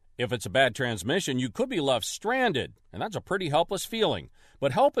repairs. If it's a bad transmission, you could be left stranded, and that's a pretty helpless feeling.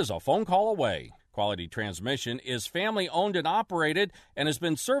 But help is a phone call away. Quality Transmission is family-owned and operated and has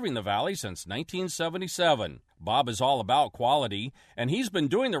been serving the Valley since 1977. Bob is all about quality, and he's been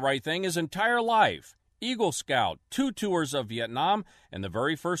doing the right thing his entire life. Eagle Scout, 2 tours of Vietnam, and the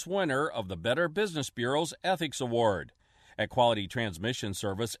very first winner of the Better Business Bureau's Ethics Award. At Quality Transmission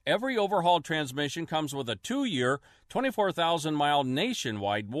Service, every overhauled transmission comes with a 2-year, 24,000-mile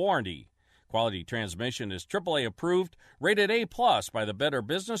nationwide warranty. Quality Transmission is AAA approved, rated A+ by the Better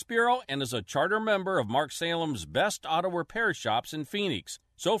Business Bureau, and is a charter member of Mark Salem's best auto repair shops in Phoenix.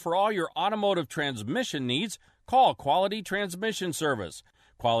 So for all your automotive transmission needs, call Quality Transmission Service.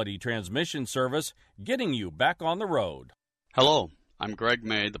 Quality Transmission Service, getting you back on the road. Hello, I'm Greg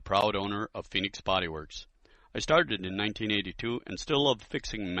May, the proud owner of Phoenix Body Works. I started in 1982 and still love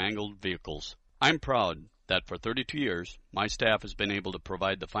fixing mangled vehicles. I'm proud that for 32 years, my staff has been able to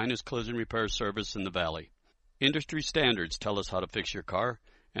provide the finest collision repair service in the Valley. Industry standards tell us how to fix your car,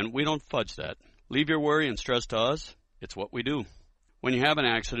 and we don't fudge that. Leave your worry and stress to us. It's what we do. When you have an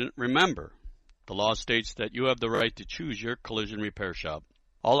accident, remember, the law states that you have the right to choose your collision repair shop.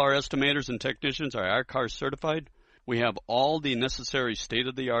 All our estimators and technicians are ICAR certified. We have all the necessary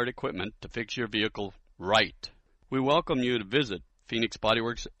state-of-the-art equipment to fix your vehicle right. We welcome you to visit Phoenix Body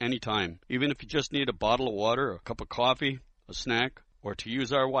Works anytime, even if you just need a bottle of water, a cup of coffee, a snack, or to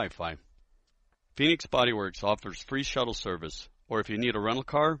use our Wi-Fi. Phoenix Body Works offers free shuttle service, or if you need a rental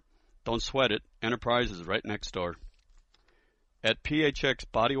car, don't sweat it. Enterprise is right next door. At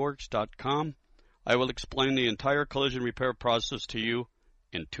phxbodyworks.com, I will explain the entire collision repair process to you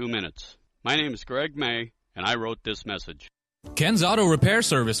in 2 minutes. My name is Greg May, and I wrote this message. Ken's Auto Repair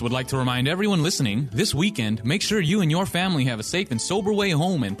Service would like to remind everyone listening, this weekend, make sure you and your family have a safe and sober way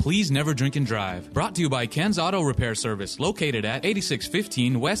home, and please never drink and drive. Brought to you by Ken's Auto Repair Service, located at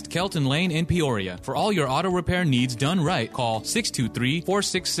 8615 West Kelton Lane in Peoria. For all your auto repair needs done right, call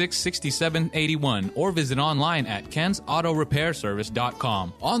 623-466-6781 or visit online at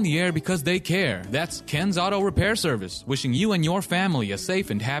kensautorepairservice.com. On the air because they care. That's Ken's Auto Repair Service, wishing you and your family a safe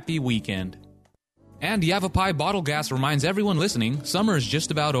and happy weekend. And Yavapai Bottle Gas reminds everyone listening, summer is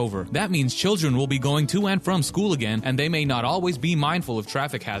just about over. That means children will be going to and from school again, and they may not always be mindful of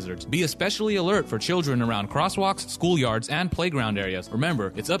traffic hazards. Be especially alert for children around crosswalks, schoolyards, and playground areas.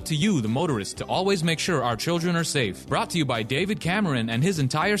 Remember, it's up to you, the motorist, to always make sure our children are safe. Brought to you by David Cameron and his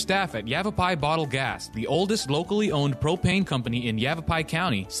entire staff at Yavapai Bottle Gas, the oldest locally owned propane company in Yavapai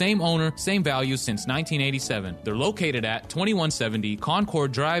County. Same owner, same values since 1987. They're located at 2170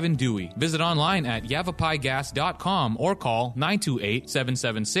 Concord Drive in Dewey. Visit online at YavaPaiGas.com or call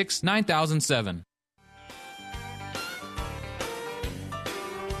 928-776-9007.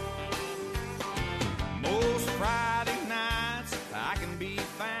 Most Friday nights I can be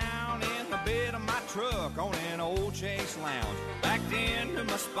found in the bed of my truck on an old Chase Lounge, backed into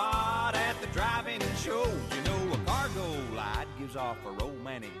my spot at the drive-in show. You know, a cargo light gives off a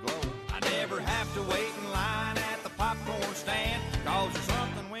romantic glow. I never have to wait in line at the popcorn stand, 'cause there's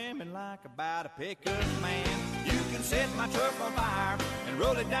something women like about a pickup man. You can set my truck on fire and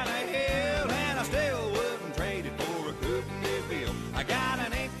roll it down a hill, and I still wouldn't trade it for a cooking bill. I got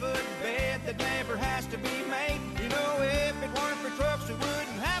an 8-foot bed that never has to be made. You know, if it weren't for trucks, we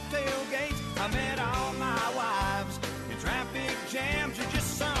wouldn't have tailgates. I met all my wives in traffic jams. Are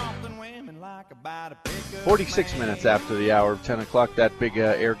just something women like about a pickup 46 man. minutes after the hour of 10 o'clock. That big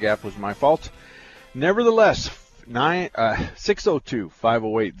air gap was my fault. Nevertheless,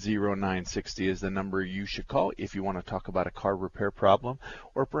 602-508-0960 is the number you should call if you want to talk about a car repair problem,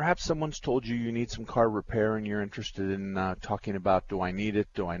 or perhaps someone's told you you need some car repair and you're interested in talking about, do I need it,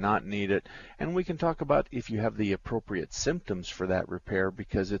 do I not need it, and we can talk about if you have the appropriate symptoms for that repair,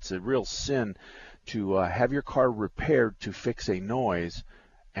 because it's a real sin to have your car repaired to fix a noise,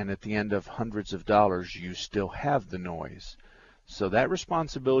 and at the end of hundreds of dollars you still have the noise. So that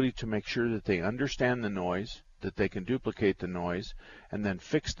responsibility to make sure that they understand the noise, that they can duplicate the noise, and then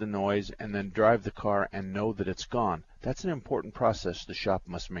fix the noise, and then drive the car and know that it's gone. That's an important process the shop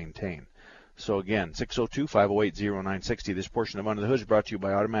must maintain. So again, 602-508-0960. This portion of Under the Hood is brought to you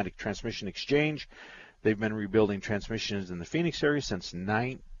by Automatic Transmission Exchange. They've been rebuilding transmissions in the Phoenix area since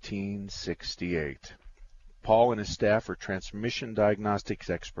 1968. Paul and his staff are transmission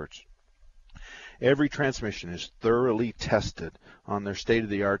diagnostics experts. Every transmission is thoroughly tested on their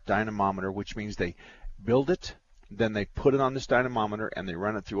state-of-the-art dynamometer, which means they build it, then they put it on this dynamometer and they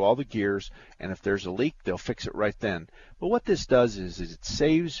run it through all the gears, and if there's a leak, they'll fix it right then. But what this does is it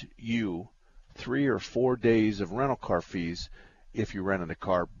saves you 3 or 4 days of rental car fees if you rented a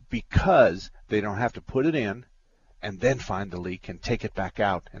car, because they don't have to put it in and then find the leak and take it back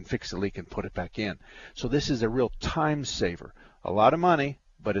out and fix the leak and put it back in. So this is a real time saver. A lot of money,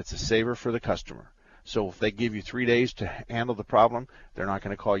 but it's a saver for the customer. So if they give you 3 days to handle the problem, they're not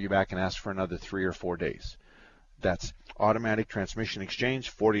going to call you back and ask for another 3 or 4 days. That's Automatic Transmission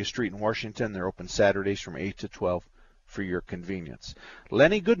Exchange, 40th Street in Washington. They're open Saturdays from 8 to 12 for your convenience.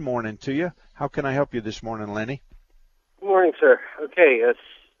 Lenny, good morning to you. How can I help you this morning, Lenny? Good morning, sir. Okay, it's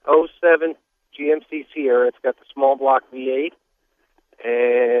 07 GMC Sierra. It's got the small block V8,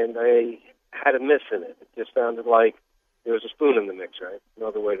 and I had a miss in it. It just sounded like there was a spoon in the mix, right? No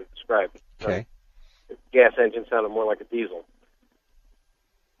other way to describe it. Okay. The gas engine sounded more like a diesel.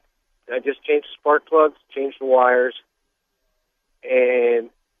 I just changed the spark plugs, changed the wires, and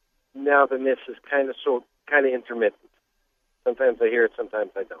now the miss is kind of intermittent. Sometimes I hear it,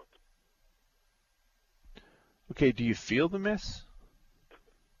 sometimes I don't. Okay, do you feel the miss?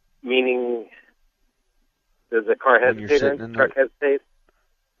 Meaning, does the car hesitate?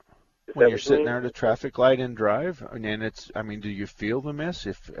 When you're sitting there at a traffic light in drive, and it's, I mean, do you feel the miss?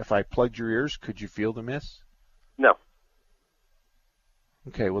 If I plugged your ears, could you feel the miss? No.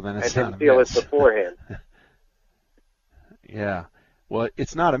 Okay, well then it's not a miss. I didn't feel it beforehand. Yeah. Well,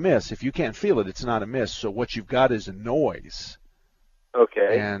 it's not a miss. If you can't feel it, it's not a miss. So what you've got is a noise.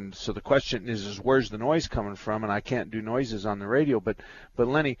 Okay. And so the question is where's the noise coming from? And I can't do noises on the radio. But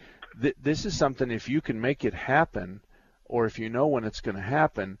Lenny, this is something, if you can make it happen, or if you know when it's going to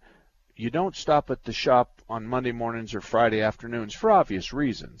happen, you don't stop at the shop on Monday mornings or Friday afternoons for obvious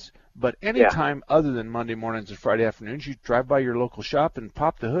reasons. But any time other than Monday mornings and Friday afternoons, you drive by your local shop and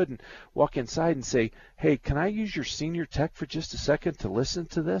pop the hood and walk inside and say, hey, can I use your senior tech for just a second to listen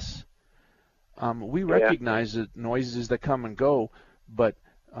to this? We recognize the noises that come and go, but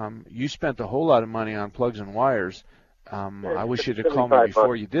you spent a whole lot of money on plugs and wires. I wish you'd have called me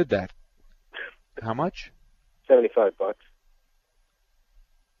before you did that. How much? $75.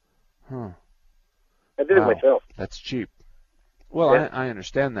 Huh. I did it myself. That's cheap. Well, I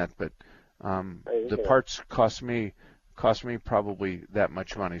understand that, but the parts cost me probably that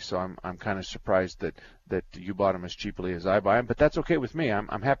much money, so I'm kind of surprised that you bought them as cheaply as I buy them. But that's okay with me.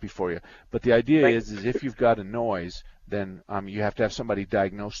 I'm happy for you. But the idea is if you've got a noise, then you have to have somebody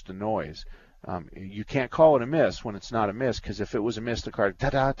diagnose the noise. You can't call it a miss when it's not a miss, because if it was a miss, the car da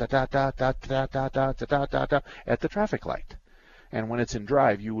da da da da da da da da da da da at the traffic light, and when it's in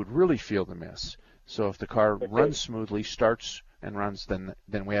drive, you would really feel the miss. So if the car runs smoothly, starts and runs, then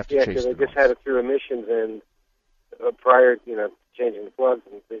we have to chase the noise. Yeah, because I just had it through emissions and prior, changing the plugs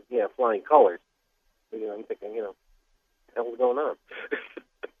and flying colors. So, I'm thinking, the hell's going on?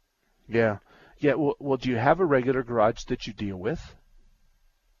 Yeah. Well, do you have a regular garage that you deal with?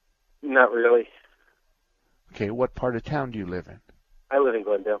 Not really. Okay, what part of town do you live in? I live in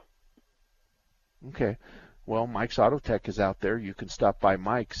Glendale. Okay. Well, Mike's Auto Tech is out there. You can stop by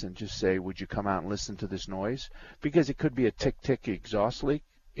Mike's and just say, would you come out and listen to this noise? Because it could be a tick-tick exhaust leak.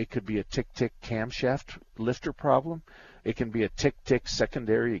 It could be a tick-tick camshaft lifter problem. It can be a tick-tick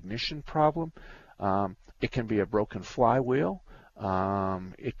secondary ignition problem. It can be a broken flywheel.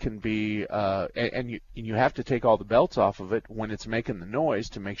 It can be, and you have to take all the belts off of it when it's making the noise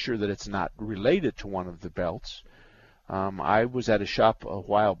to make sure that it's not related to one of the belts. I was at a shop a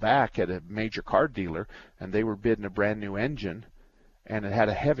while back at a major car dealer, and they were bidding a brand new engine, and it had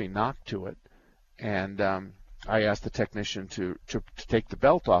a heavy knock to it. And I asked the technician to take the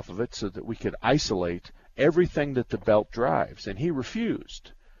belt off of it so that we could isolate everything that the belt drives, and he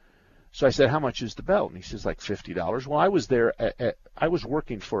refused. So I said, how much is the belt? And he says, like $50. Well, I was there, I was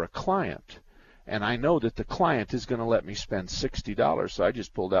working for a client, and I know that the client is going to let me spend $60, so I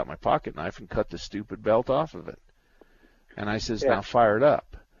just pulled out my pocket knife and cut the stupid belt off of it. And I says, now fire it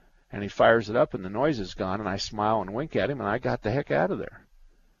up. And he fires it up, and the noise is gone, and I smile and wink at him, and I got the heck out of there.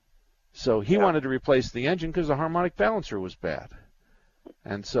 So he wanted to replace the engine because the harmonic balancer was bad.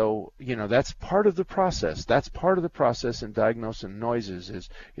 And so, that's part of the process. That's part of the process in diagnosing noises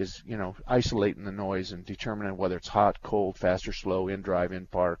is isolating the noise and determining whether it's hot, cold, fast or slow, in drive, in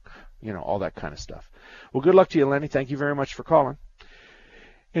park, all that kind of stuff. Well, good luck to you, Lenny. Thank you very much for calling.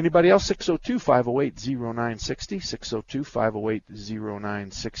 Anybody else? 602-508-0960,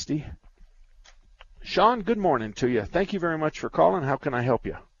 602-508-0960. Sean, good morning to you. Thank you very much for calling. How can I help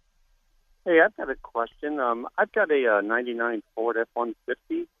you? Hey, I've got a question. I've got a 99 Ford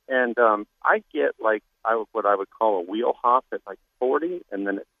F-150, and I get what I would call a wheel hop at 40, and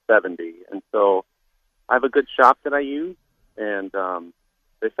then at 70. And so I have a good shop that I use, and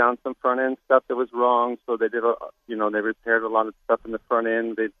they found some front end stuff that was wrong. So they did, they repaired a lot of stuff in the front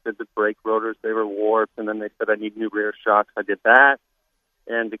end. They did the brake rotors; they were warped, and then they said I need new rear shocks. I did that,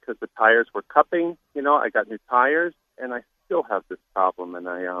 and because the tires were cupping, I got new tires, and I still have this problem, and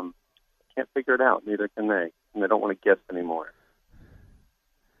I can't figure it out. Neither can they, and they don't want to guess anymore.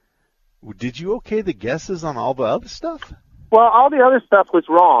 Did you okay the guesses on all the other stuff? Well, all the other stuff was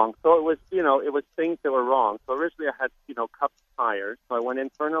wrong. So it was, it was things that were wrong. So originally I had, cupped tires. So I went in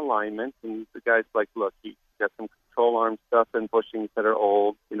for an alignment, and the guy's like, look, you got some control arm stuff and bushings that are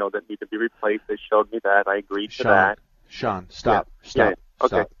old, that need to be replaced. They showed me that. I agreed to that. Sean, stop. Yeah. Stop. Yeah. Okay,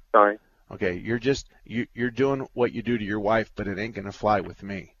 stop. Sorry. Okay, you're doing what you do to your wife, but it ain't going to fly with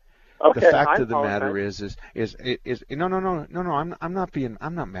me. Okay, the fact of the matter is no. I'm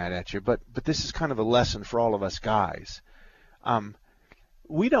not mad at you, but this is kind of a lesson for all of us guys.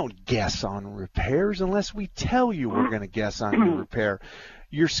 We don't guess on repairs unless we tell you we're going to guess on your repair.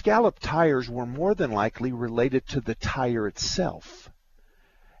 Your scalloped tires were more than likely related to the tire itself.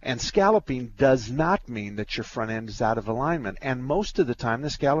 And scalloping does not mean that your front end is out of alignment. And most of the time, the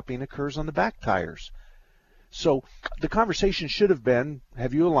scalloping occurs on the back tires. So the conversation should have been,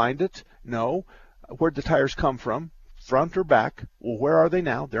 have you aligned it? No. Where'd the tires come from? Front or back? Well, where are they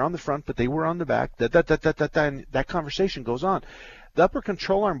now? They're on the front, but they were on the back. And that conversation goes on. The upper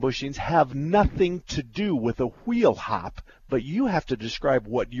control arm bushings have nothing to do with a wheel hop, but you have to describe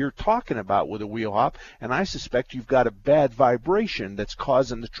what you're talking about with a wheel hop, and I suspect you've got a bad vibration that's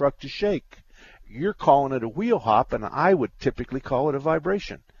causing the truck to shake. You're calling it a wheel hop, and I would typically call it a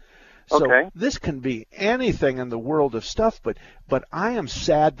vibration. So this can be anything in the world of stuff, but I am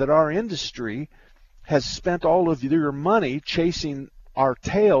sad that our industry has spent all of your money chasing our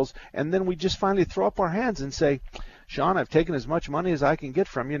tails, and then we just finally throw up our hands and say, Sean, I've taken as much money as I can get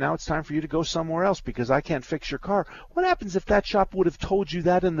from you. Now it's time for you to go somewhere else because I can't fix your car. What happens if that shop would have told you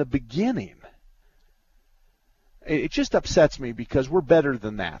that in the beginning? It just upsets me because we're better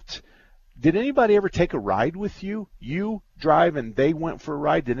than that. Did anybody ever take a ride with you? You drive and they went for a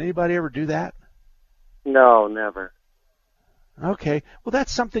ride. Did anybody ever do that? No, never. Okay. Well,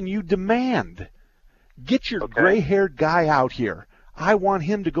 that's something you demand. Get your gray-haired guy out here. I want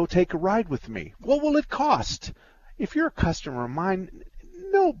him to go take a ride with me. What will it cost? If you're a customer of mine,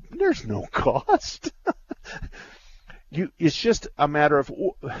 no, there's no cost. It's just a matter of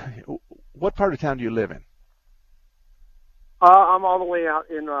what part of town do you live in? I'm all the way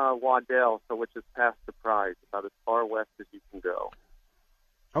out in Waddell, which is past Surprise, about as far west as you can go.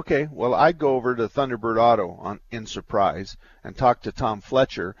 Okay, well, I'd go over to Thunderbird Auto in Surprise and talk to Tom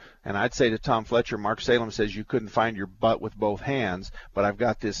Fletcher, and I'd say to Tom Fletcher, Mark Salem says you couldn't find your butt with both hands, but I've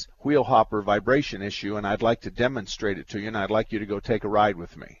got this wheel hopper vibration issue, and I'd like to demonstrate it to you, and I'd like you to go take a ride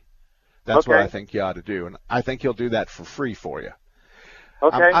with me. That's what I think you ought to do, and I think he'll do that for free for you.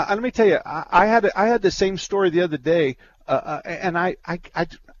 Okay. Let me tell you, I had the same story the other day, and I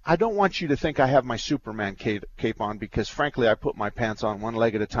don't want you to think I have my Superman cape on because, frankly, I put my pants on one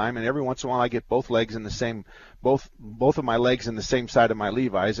leg at a time, and every once in a while I get both legs in the same, both of my legs in the same side of my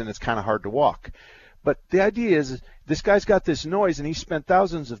Levi's, and it's kind of hard to walk. But the idea is this guy's got this noise, and he spent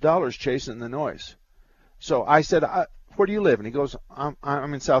thousands of dollars chasing the noise. So I said, where do you live? And he goes,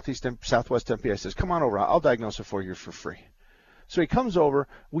 I'm in Southwest Tempe. I says, come on over. I'll diagnose it for you for free. So he comes over.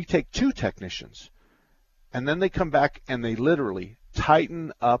 We take 2 technicians, and then they come back and they literally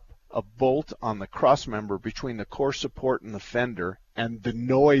tighten up a bolt on the cross member between the core support and the fender, and the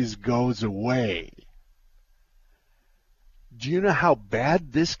noise goes away. Do you know how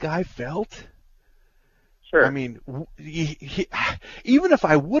bad this guy felt? Sure. I mean, even if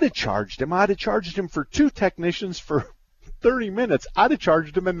I would have charged him, I'd have charged him for 2 technicians for 30 minutes. I'd have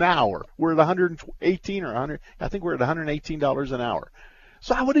charged him an hour. We're at $118 or $100. I think we're at $118 an hour.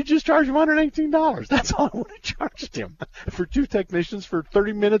 So I would have just charged him $118. That's all I would have charged him for 2 technicians for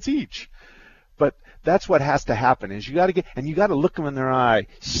 30 minutes each. But that's what has to happen is you got to look them in their eye,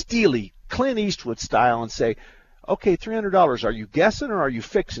 steely, Clint Eastwood style, and say, okay, $300. Are you guessing or are you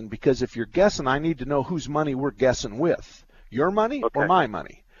fixing? Because if you're guessing, I need to know whose money we're guessing with. Your money or my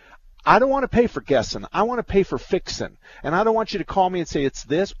money? I don't want to pay for guessing. I want to pay for fixing. And I don't want you to call me and say it's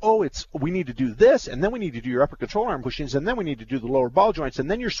this. Oh, we need to do this, and then we need to do your upper control arm bushings, and then we need to do the lower ball joints, and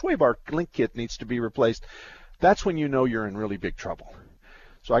then your sway bar link kit needs to be replaced. That's when you know you're in really big trouble.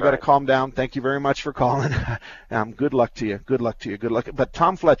 So I got to calm down. Thank you very much for calling. Good luck to you. Good luck to you. Good luck. But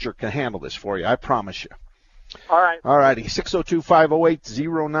Tom Fletcher can handle this for you. I promise you. All right. All righty.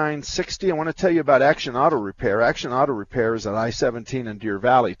 602-508-0960. I want to tell you about Action Auto Repair. Action Auto Repair is at I-17 in Deer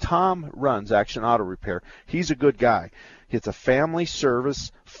Valley. Tom runs Action Auto Repair. He's a good guy. It's a family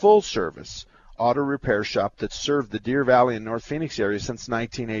service, full service, auto repair shop that served the Deer Valley and North Phoenix area since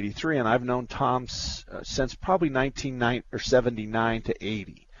 1983, and I've known Tom since probably 1979 to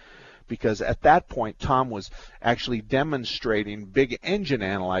 80. Because at that point, Tom was actually demonstrating big engine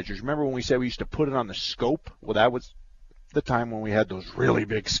analyzers. Remember when we said we used to put it on the scope? Well, that was the time when we had those really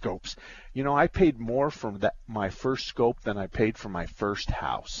big scopes. You know, I paid more for my first scope than I paid for my first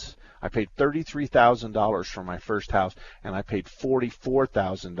house. I paid $33,000 for my first house, and I paid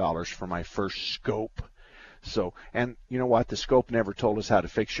 $44,000 for my first scope. So, and you know what? The scope never told us how to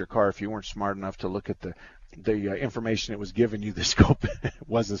fix your car. If you weren't smart enough to look at the information it was giving you, the scope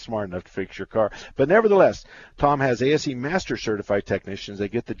wasn't smart enough to fix your car. But nevertheless, Tom has ASE Master Certified technicians. They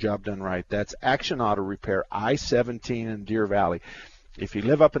get the job done right. That's Action Auto Repair, I-17 in Deer Valley. If you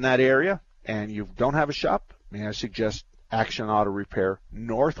live up in that area and you don't have a shop, may I suggest Action Auto Repair,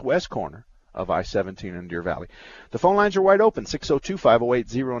 northwest corner of I-17 in Deer Valley. The phone lines are wide open,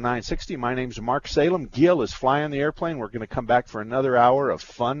 602-508-0960. My name's Mark Salem. Gil is flying the airplane. We're going to come back for another hour of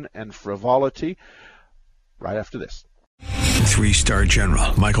fun and frivolity right after this. 3-star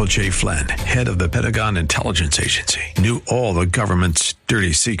General Michael J. Flynn, head of the Pentagon Intelligence Agency, knew all the government's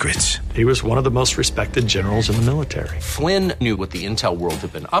dirty secrets. He was one of the most respected generals in the military. Flynn knew what the intel world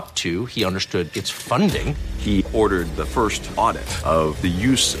had been up to. He understood its funding. He ordered the first audit of the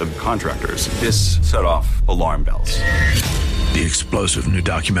use of contractors. This set off alarm bells. The explosive new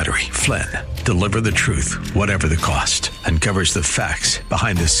documentary, Flynn, Deliver the Truth, Whatever the Cost, uncovers the facts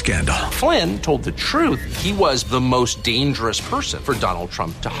behind this scandal. Flynn told the truth. He was the most dangerous person for Donald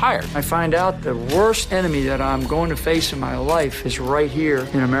Trump to hire. I find out the worst enemy that I'm going to face in my life is right here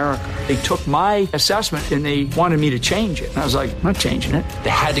in America. They took my assessment and they wanted me to change it. And I was like, I'm not changing it. They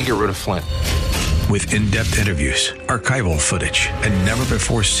had to get rid of Flynn. With in-depth interviews, archival footage, and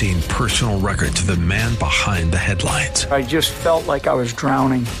never-before-seen personal records of the man behind the headlines. I just felt like I was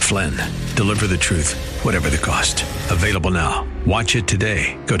drowning. Flynn, Deliver the Truth, Whatever the Cost. Available now. Watch it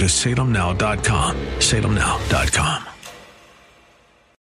today. Go to salemnow.com. salemnow.com.